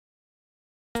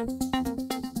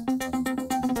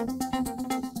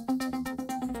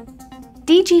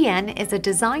DGN is a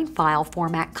design file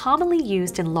format commonly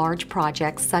used in large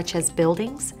projects such as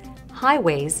buildings,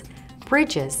 highways,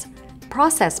 bridges,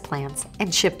 process plants,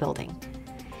 and shipbuilding.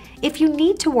 If you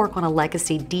need to work on a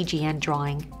legacy DGN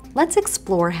drawing, let's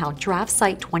explore how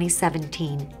DraftSight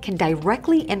 2017 can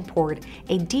directly import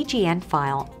a DGN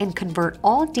file and convert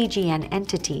all DGN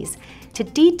entities to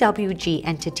DWG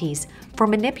entities for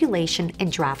manipulation in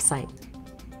DraftSight.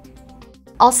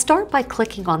 I'll start by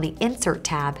clicking on the Insert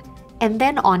tab and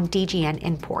then on DGN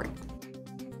Import.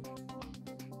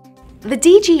 The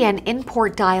DGN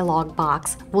Import dialog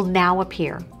box will now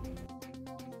appear.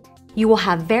 You will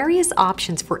have various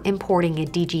options for importing a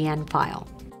DGN file.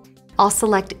 I'll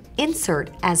select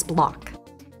Insert as Block.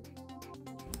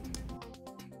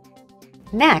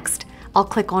 Next, I'll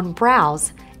click on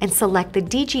Browse and select the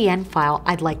DGN file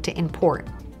I'd like to import.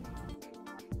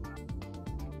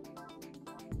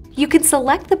 You can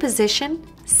select the position,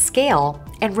 scale,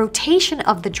 and rotation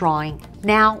of the drawing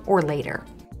now or later.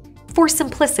 For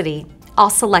simplicity, I'll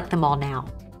select them all now.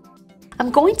 I'm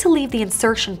going to leave the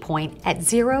insertion point at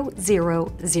 0,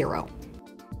 0, 0.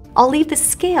 I'll leave the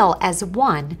scale as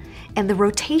 1 and the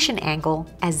rotation angle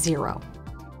as 0.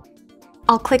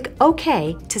 I'll click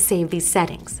OK to save these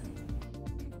settings.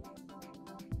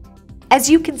 As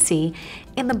you can see,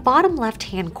 in the bottom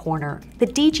left-hand corner, the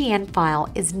DGN file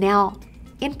is now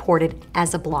imported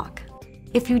as a block.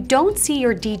 If you don't see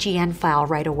your DGN file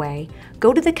right away,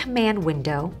 go to the command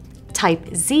window,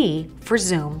 type Z for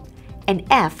zoom, and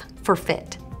F for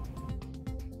fit.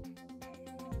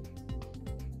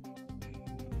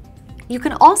 You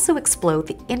can also explode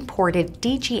the imported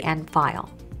DGN file.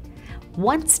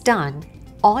 Once done,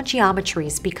 all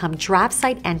geometries become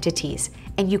DraftSight entities,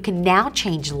 and you can now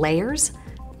change layers,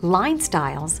 line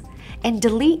styles, and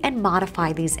delete and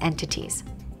modify these entities.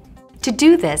 To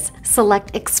do this,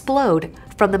 select Explode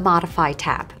from the Modify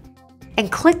tab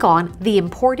and click on the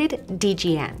Imported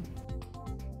Dgn.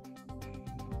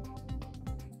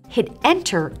 Hit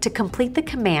Enter to complete the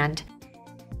command,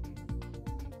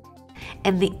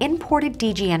 and the Imported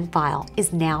Dgn file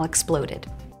is now exploded.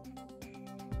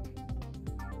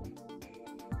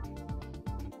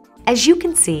 As you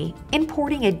can see,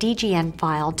 importing a DGN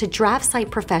file to DraftSight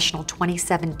Professional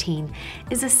 2017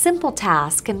 is a simple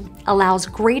task and allows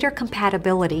greater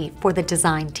compatibility for the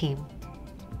design team.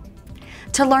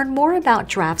 To learn more about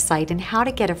DraftSight and how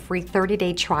to get a free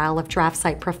 30-day trial of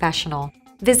DraftSight Professional,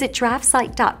 visit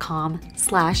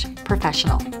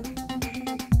DraftSight.com/professional.